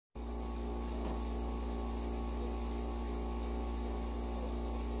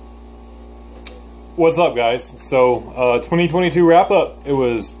What's up, guys? So 2022 wrap up. It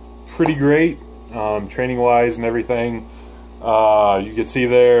was pretty great, training wise and everything. You can see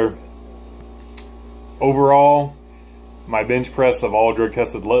there, overall my bench press of all drug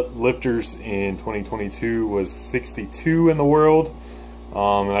tested lifters in 2022 was 62 in the world,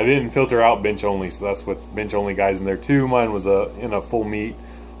 and I didn't filter out bench only, so that's with bench only guys in there too. Mine was in a full meet.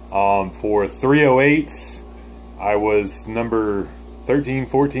 For 308s I was number 13,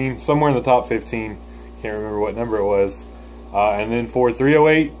 14, somewhere in the top 15. Can't remember what number it was. And then for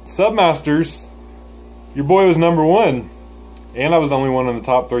 308 Submasters, your boy was number 1. And I was the only one in the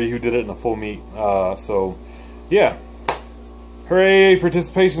top 3 who did it in a full meet. So, yeah. Hooray,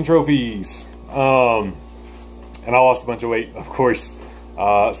 participation trophies. And I lost a bunch of weight, of course.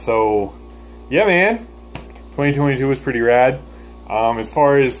 So, yeah, man. 2022 was pretty rad. As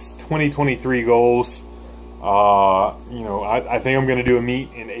far as 2023 goals, I think I'm going to do a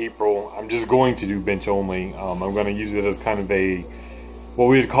meet in April. I'm just going to do bench only. I'm going to use it as kind of what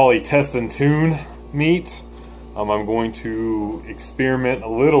we would call a test and tune meet. I'm going to experiment a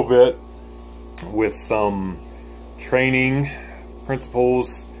little bit with some training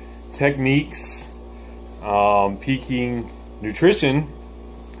principles, techniques, peaking nutrition,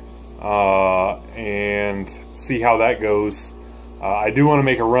 and see how that goes. I do want to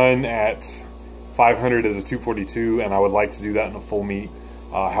make a run at 500 as a 242, and I would like to do that in a full meet.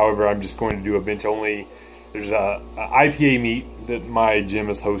 However, I'm just going to do a bench only. There's a IPA meet that my gym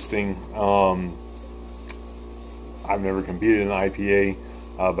is hosting. I've never competed in an IPA,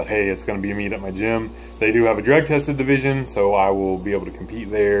 but hey, it's going to be a meet at my gym. They do have a drug tested division, so I will be able to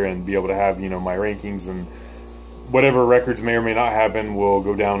compete there and be able to have, my rankings, and whatever records may or may not happen will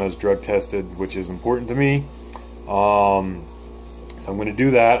go down as drug tested, which is important to me. So I'm going to do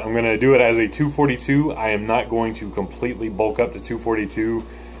that. I'm going to do it as a 242. I am not going to completely bulk up to 242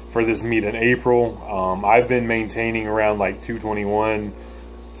 for this meet in April. I've been maintaining around like 221.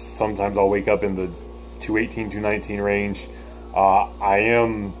 Sometimes I'll wake up in the 218, 219 range. I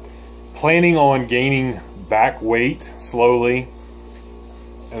am planning on gaining back weight slowly.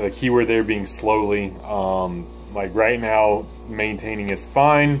 And the keyword there being slowly. Like right now, maintaining is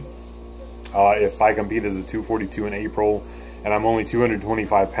fine. If I compete as a 242 in April, and I'm only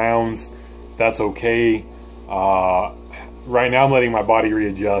 225 pounds, that's okay. Right now I'm letting my body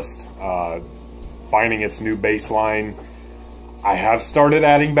readjust, finding its new baseline. I have started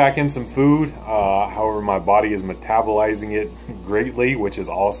adding back in some food, however my body is metabolizing it greatly, which is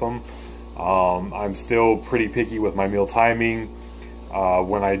awesome. I'm still pretty picky with my meal timing.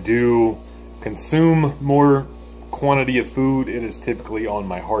 When I do consume more quantity of food, it is typically on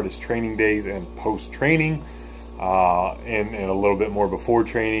my hardest training days and post-training. And a little bit more before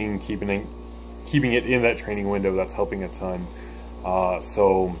training, keeping it in that training window. That's helping a ton.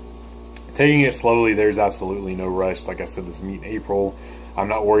 So taking it slowly, there's absolutely no rush. Like I said, this meet in April, I'm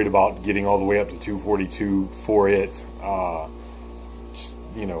not worried about getting all the way up to 242 for it.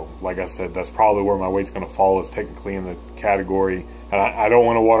 Like I said, that's probably where my weight's going to fall, is technically in the category. And I don't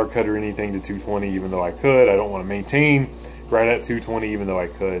want to water cut or anything to 220, even though I could. I don't want to maintain right at 220, even though I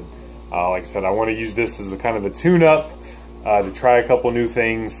could. Like I said, I want to use this as a kind of a tune-up to try a couple new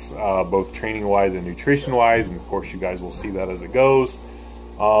things, both training-wise and nutrition-wise, and of course you guys will see that as it goes.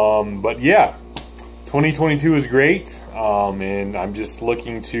 But yeah, 2022 is great, and I'm just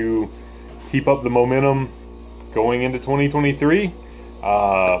looking to keep up the momentum going into 2023. If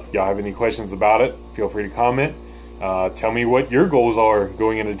y'all have any questions about it, feel free to comment. Tell me what your goals are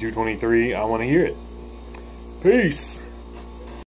going into 2023. I want to hear it. Peace.